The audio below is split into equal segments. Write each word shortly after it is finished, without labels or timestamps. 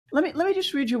Let me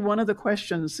just read you one of the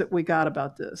questions that we got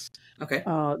about this Okay.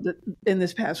 in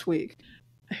this past week.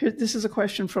 This is a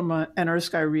question from an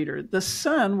EarthSky reader. The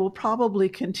sun will probably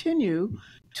continue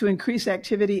to increase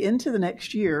activity into the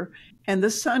next year, and the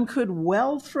sun could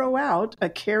well throw out a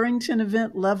Carrington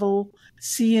event level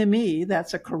CME.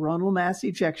 That's a coronal mass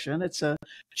ejection. It's a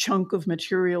chunk of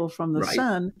material from the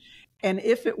sun. And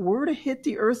if it were to hit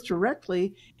the Earth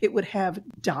directly, it would have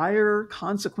dire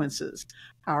consequences.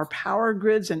 Our power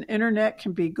grids and internet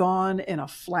can be gone in a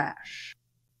flash.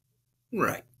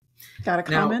 Right. Got a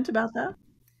comment about that?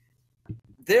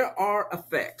 There are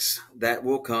effects that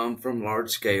will come from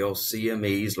large-scale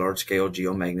CMEs, large-scale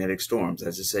geomagnetic storms.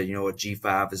 As I said, a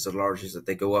G5 is the largest that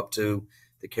they go up to.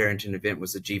 The Carrington event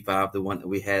was a G5. The one that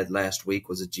we had last week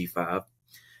was a G5.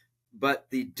 But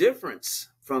the difference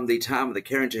from the time of the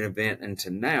Carrington event and to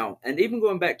now, and even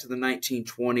going back to the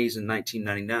 1920s and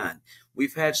 1999,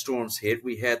 we've had storms hit.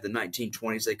 We had the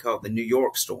 1920s, they called the New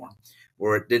York storm,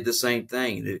 where it did the same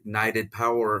thing. It ignited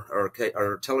power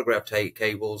or telegraph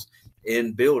cables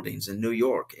in buildings in New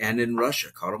York and in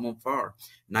Russia, caught them on fire.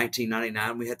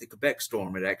 1999, we had the Quebec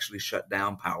storm. It actually shut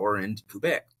down power in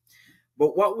Quebec.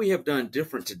 But what we have done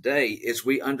different today is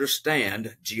we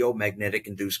understand geomagnetic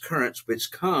induced currents,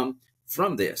 which come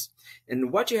from this.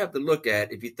 And what you have to look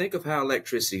at, if you think of how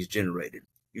electricity is generated,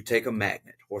 you take a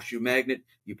magnet, horseshoe magnet,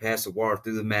 you pass a wire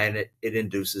through the magnet, it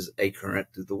induces a current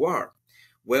through the wire.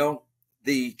 Well,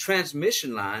 the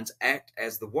transmission lines act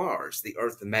as the wires. The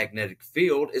Earth's magnetic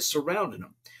field is surrounding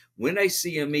them. When a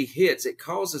CME hits, it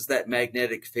causes that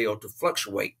magnetic field to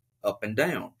fluctuate up and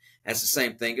down. That's the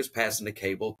same thing as passing the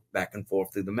cable back and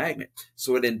forth through the magnet.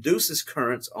 So it induces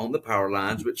currents on the power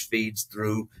lines, which feeds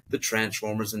through the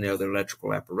transformers and the other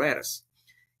electrical apparatus.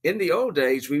 In the old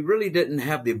days, we really didn't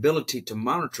have the ability to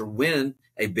monitor when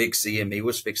a big CME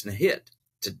was fixing to hit.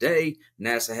 Today,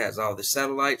 NASA has all the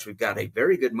satellites. We've got a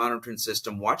very good monitoring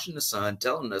system watching the sun,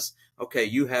 telling us, okay,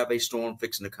 you have a storm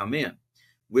fixing to come in.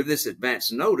 With this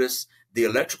advanced notice, the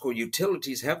electrical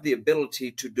utilities have the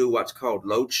ability to do what's called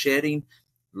load shedding,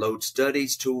 load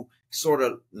studies, to sort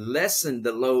of lessen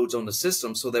the loads on the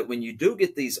system so that when you do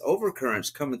get these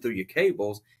overcurrents coming through your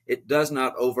cables, it does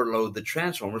not overload the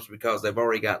transformers because they've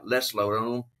already got less load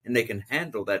on them and they can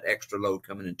handle that extra load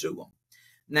coming into them.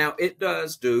 Now, it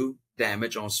does do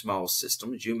damage on small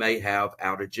systems. You may have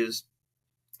outages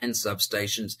and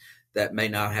substations that may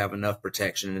not have enough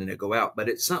protection and they go out, but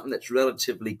it's something that's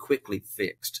relatively quickly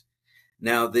fixed.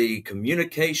 Now, the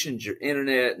communications, your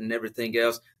internet and everything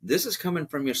else, this is coming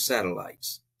from your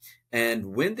satellites.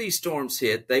 And when these storms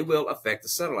hit, they will affect the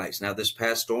satellites. Now, this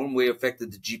past storm, we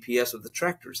affected the GPS of the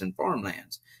tractors in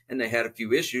farmlands. And they had a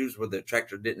few issues where the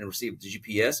tractor didn't receive the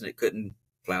GPS and it couldn't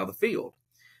plow the field.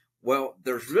 Well,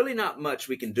 there's really not much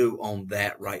we can do on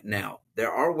that right now.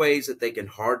 There are ways that they can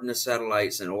harden the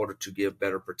satellites in order to give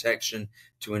better protection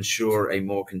to ensure a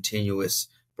more continuous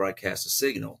broadcast of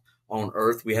signal. On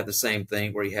Earth, we have the same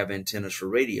thing where you have antennas for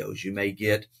radios. You may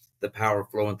get the power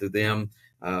flowing through them,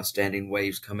 standing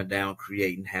waves coming down,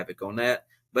 creating havoc on that,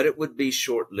 but it would be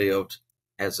short-lived.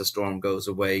 As the storm goes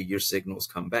away, your signals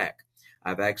come back.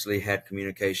 I've actually had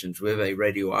communications with a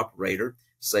radio operator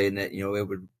saying that, it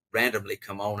would randomly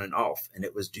come on and off, and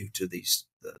it was due to the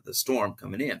storm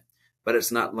coming in, but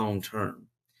it's not long-term.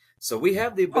 So we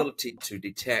have the ability to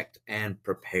detect and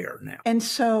prepare now. And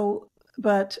so,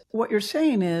 but what you're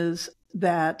saying is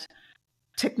that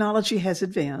technology has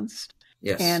advanced.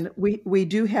 Yes. And we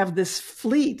do have this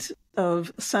fleet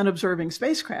of sun-observing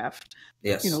spacecraft,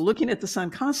 yes, looking at the sun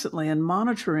constantly and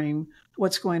monitoring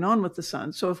what's going on with the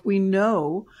sun. So if we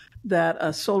know that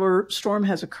a solar storm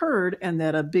has occurred and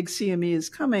that a big CME is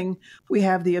coming, we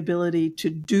have the ability to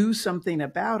do something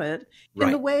about it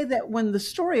in the way that when the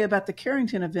story about the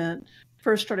Carrington event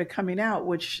first started coming out,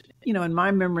 which, in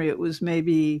my memory, it was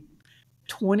maybe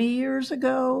 20 years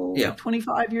ago,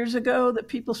 25 years ago that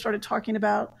people started talking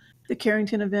about the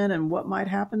Carrington event and what might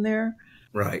happen there.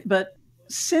 Right. But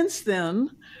since then,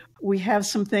 we have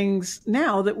some things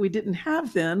now that we didn't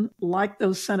have then, like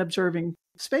those sun-observing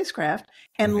spacecraft.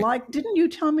 And didn't you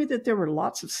tell me that there were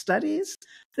lots of studies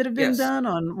that have been done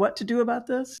on what to do about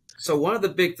this? So one of the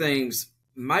big things,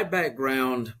 my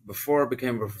background, before I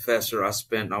became a professor, I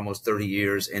spent almost 30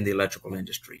 years in the electrical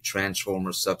industry,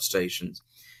 transformers, substations.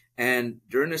 And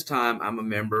during this time, I'm a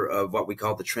member of what we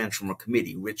call the Transformer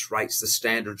Committee, which writes the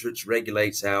standards, which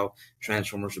regulates how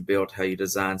transformers are built, how you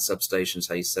design substations,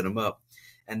 how you set them up.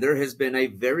 And there has been a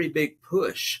very big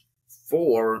push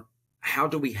for how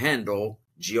do we handle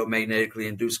geomagnetically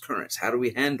induced currents? How do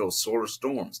we handle solar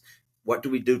storms? What do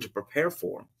we do to prepare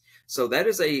for them? So that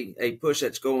is a push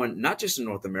that's going not just in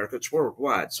North America, it's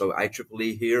worldwide. So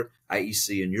IEEE here,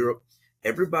 IEC in Europe,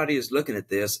 everybody is looking at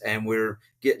this, and we're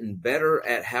getting better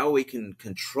at how we can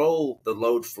control the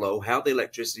load flow, how the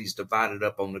electricity is divided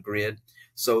up on the grid.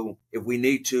 So if we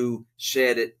need to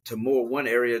shed it to more one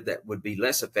area that would be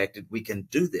less affected, we can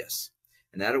do this.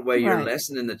 And that way you're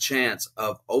lessening the chance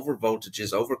of over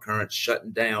voltages, over currents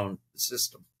shutting down the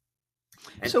system.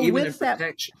 And so even with in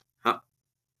protection.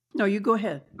 No, you go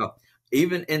ahead.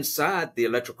 Even inside the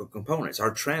electrical components,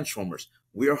 our transformers,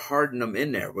 we're hardening them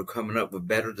in there. We're coming up with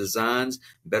better designs,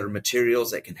 better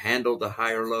materials that can handle the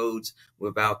higher loads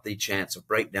without the chance of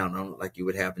breakdown on it like you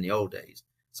would have in the old days.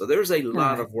 So there's a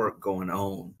lot of work going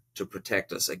on to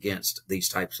protect us against these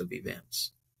types of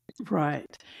events.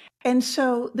 Right. And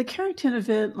so the Carrington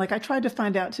event, like I tried to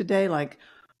find out today, like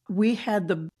we had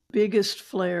the biggest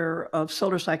flare of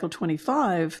solar cycle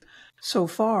 25 so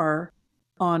far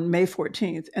on May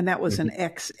 14th, and that was an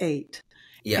X8.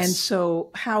 Yes. And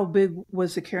so how big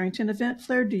was the Carrington event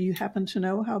flare? Do you happen to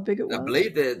know how big it was? I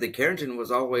believe the Carrington was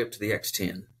all the way up to the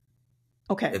X10.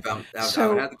 Okay. If I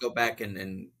would have to go back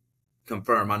and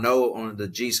confirm. I know on the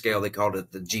G scale, they called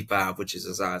it the G5, which is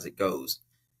as high as it goes.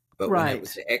 But when it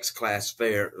was the X-class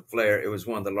flare, it was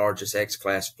one of the largest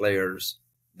X-class flares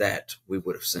that we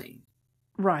would have seen.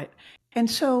 Right. And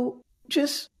so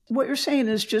just what you're saying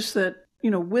is just that,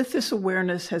 with this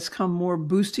awareness has come more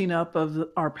boosting up of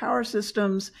our power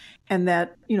systems, and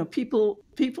that, people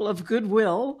of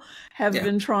goodwill have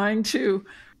been trying to,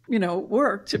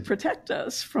 work to protect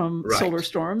us from solar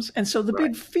storms. And so the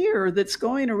big fear that's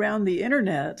going around the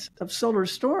internet of solar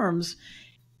storms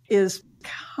is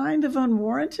kind of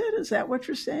unwarranted. Is that what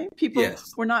you're saying? People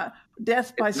were not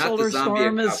death by solar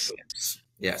storm is.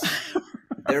 Yes.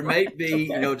 There may be,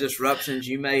 disruptions.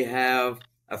 You may have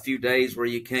a few days where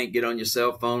you can't get on your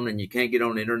cell phone and you can't get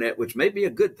on the internet, which may be a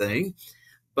good thing.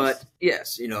 But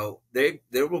yes,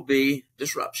 there will be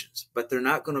disruptions, but they're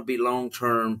not going to be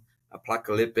long-term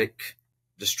apocalyptic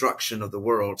destruction of the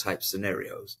world type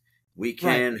scenarios. We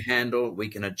can handle, we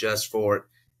can adjust for it,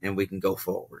 and we can go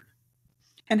forward.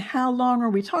 And how long are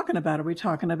we talking about? Are we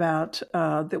talking about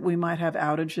that we might have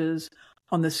outages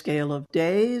on the scale of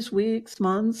days, weeks,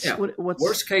 months? Yeah. What's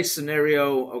worst case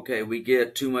scenario? Okay, we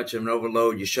get too much of an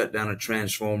overload. You shut down a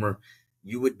transformer.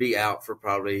 You would be out for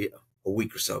probably a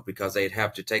week or so, because they'd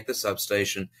have to take the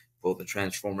substation, pull the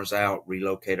transformers out,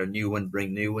 relocate a new one,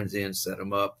 bring new ones in, set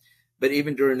them up. But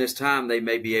even during this time, they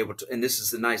may be able to, and this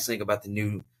is the nice thing about the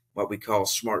new, what we call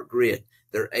smart grid,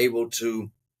 they're able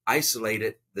to isolate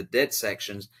it, the dead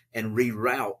sections, and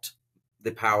reroute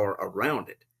the power around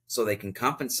it, so they can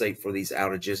compensate for these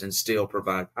outages and still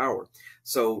provide power.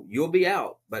 So you'll be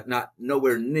out, but not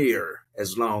nowhere near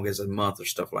as long as a month or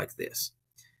stuff like this.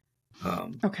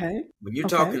 Okay. When you're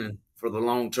talking for the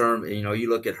long term, you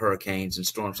look at hurricanes and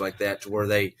storms like that, to where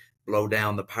they blow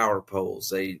down the power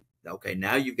poles.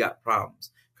 Now you've got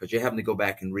problems, because you're having to go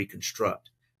back and reconstruct.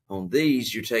 On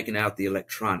these, you're taking out the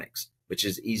electronics, which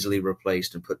is easily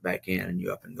replaced and put back in, and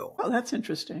you're up and going. Oh, that's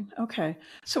interesting. Okay.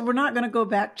 So we're not going to go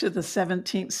back to the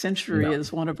 17th century,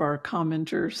 as one of our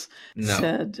commenters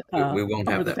said. We won't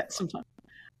have that sometime.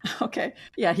 Okay.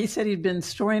 Yeah, he said he'd been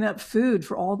storing up food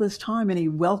for all this time, and he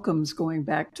welcomes going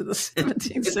back to the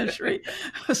 17th century.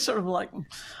 I was sort of like,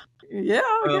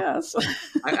 I guess.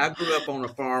 I grew up on a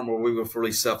farm where we were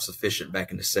fully self-sufficient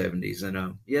back in the 70s.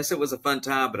 And yes, it was a fun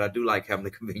time, but I do like having the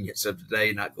convenience of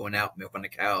today, not going out milking the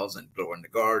cows and blowing the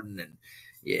garden. And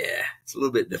it's a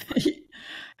little bit different.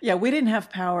 Yeah, we didn't have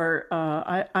power.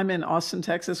 I'm in Austin,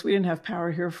 Texas. We didn't have power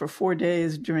here for 4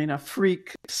 days during a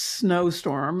freak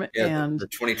snowstorm. Yeah, and the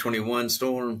 2021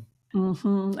 storm.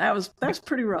 That was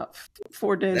pretty rough.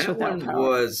 4 days without power. That one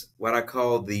was what I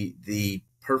call the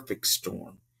perfect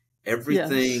storm.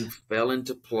 Everything fell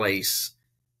into place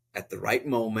at the right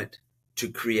moment to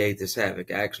create this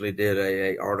havoc. I actually did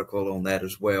a article on that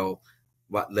as well,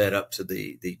 what led up to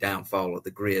the downfall of the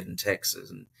grid in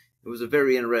Texas. And it was a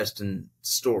very interesting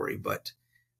story, but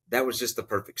that was just the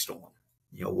perfect storm,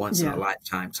 once in a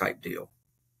lifetime type deal.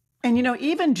 And,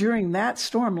 even during that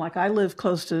storm, like I live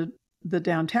close to the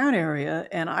downtown area,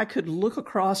 and I could look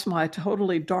across my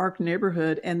totally dark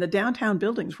neighborhood, and the downtown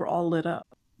buildings were all lit up.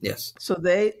 Yes. So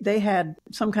they had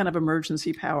some kind of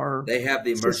emergency power. They have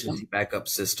the emergency backup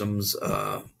systems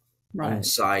on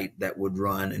site that would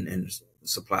run and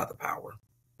supply the power.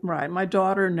 Right. My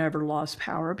daughter never lost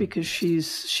power because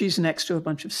she's next to a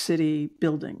bunch of city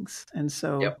buildings, and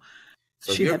so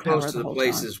so if you're close to the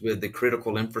places with the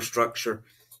critical infrastructure,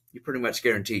 you're pretty much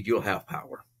guaranteed you'll have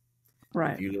power.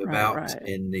 Right. If you live out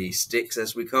in the sticks,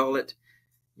 as we call it,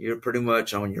 you're pretty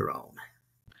much on your own.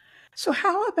 So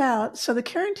how about, so the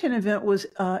Carrington event was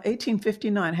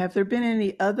 1859. Have there been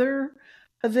any other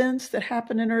events that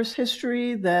happened in Earth's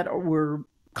history that were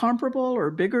comparable or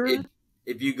bigger?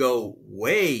 If you go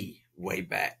way, way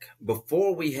back,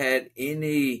 before we had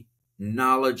any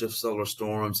knowledge of solar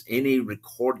storms, any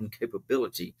recording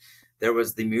capability, there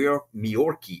was the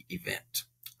Miorki event,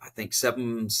 I think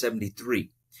 773.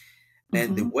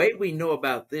 And the way we know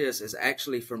about this is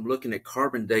actually from looking at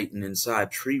carbon dating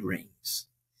inside tree rings.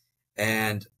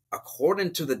 And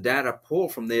according to the data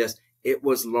pulled from this, it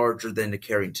was larger than the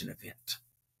Carrington event.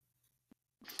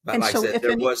 But And like so I said, if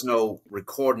there any, was no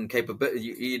recording capability.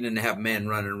 You didn't have men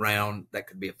running around that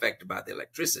could be affected by the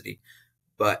electricity.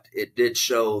 But it did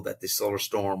show that the solar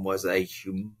storm was a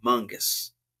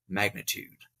humongous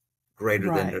magnitude, greater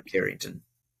than the right. Carrington.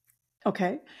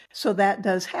 Okay. So that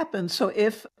does happen. So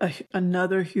if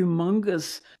another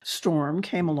humongous storm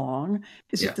came along,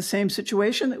 is Yeah, it the same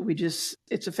situation that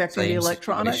it's affecting the same situation.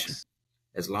 electronics?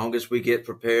 As long as we get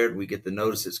prepared, we get the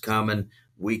notice it's coming,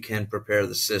 we can prepare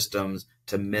the systems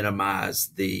to minimize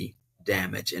the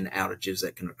damage and outages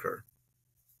that can occur.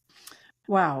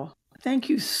 Wow. Thank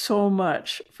you so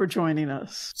much for joining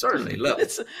us. Certainly, love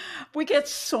it. We get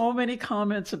so many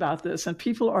comments about this, and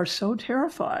people are so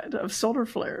terrified of solar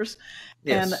flares.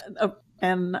 Yes.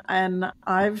 And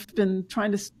I've been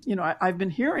trying to, I've been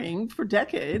hearing for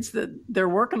decades that they're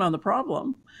working on the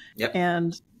problem, Yep.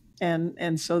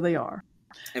 and so they are.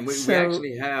 And we So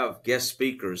actually have guest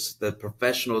speakers, the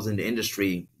professionals in the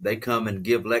industry. They come and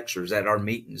give lectures at our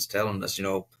meetings telling us,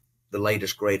 the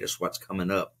latest, greatest, what's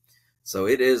coming up. So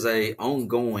it is a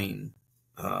ongoing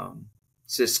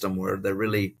system where they're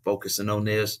really focusing on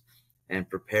this and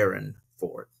preparing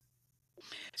for it.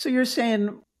 So you're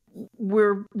saying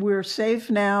we're safe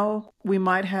now. We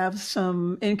might have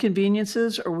some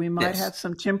inconveniences, or we might Yes. have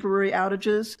some temporary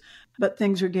outages, but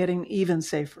things are getting even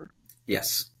safer.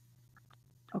 Yes.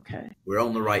 Okay. We're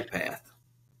on the right path.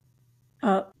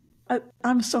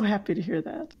 I'm so happy to hear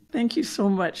that. Thank you so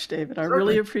much, David. I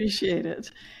really Certainly. appreciate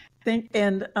it.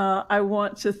 I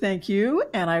want to thank you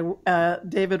and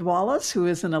David Wallace, who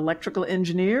is an electrical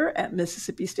engineer at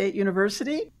Mississippi State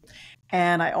University.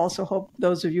 And I also hope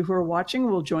those of you who are watching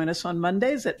will join us on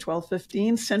Mondays at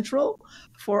 12:15 Central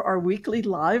for our weekly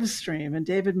live stream. And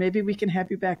David, maybe we can have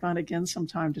you back on again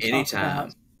sometime to talk Anytime.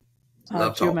 about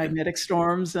Love talking. geomagnetic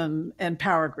storms and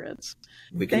power grids.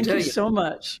 We can Thank tell you you. so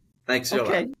much. Thanks a lot.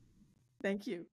 Okay. Thank you.